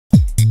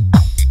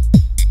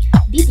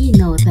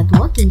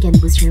walking can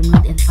boost your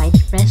mood and fight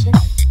depression?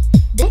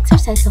 The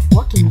exercise of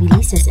walking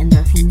releases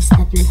endorphins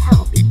that will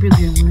help improve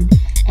your mood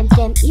and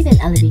can even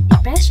alleviate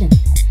depression.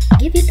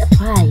 Give it a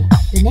try.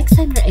 The next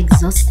time you're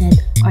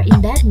exhausted or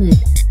in bad mood,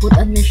 put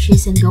on your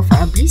shoes and go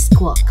for a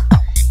brisk walk.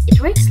 It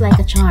works like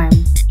a charm.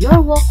 Your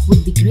walk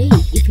would be great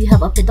if you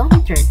have a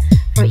pedometer,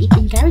 for it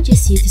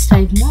encourages you to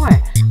strive more,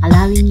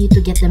 allowing you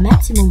to get the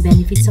maximum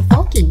benefits of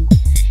walking.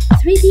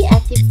 3D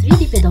Active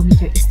 3D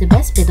Pedometer is the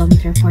best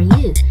pedometer for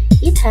you.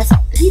 It has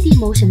a 3D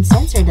motion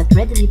sensor that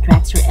readily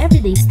tracks your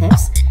everyday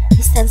steps,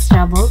 distance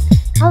traveled,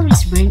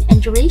 calories burned,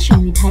 and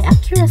duration with high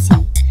accuracy.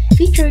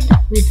 Featured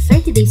with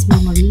 30 days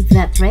memory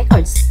that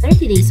records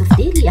 30 days of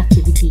daily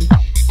activity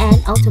and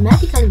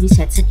automatically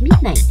resets at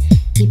midnight,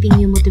 keeping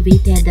you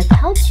motivated. That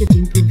helps you to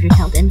improve your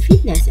health and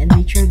fitness and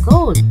reach your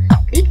goal.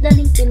 Click the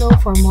link below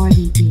for more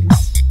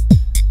details.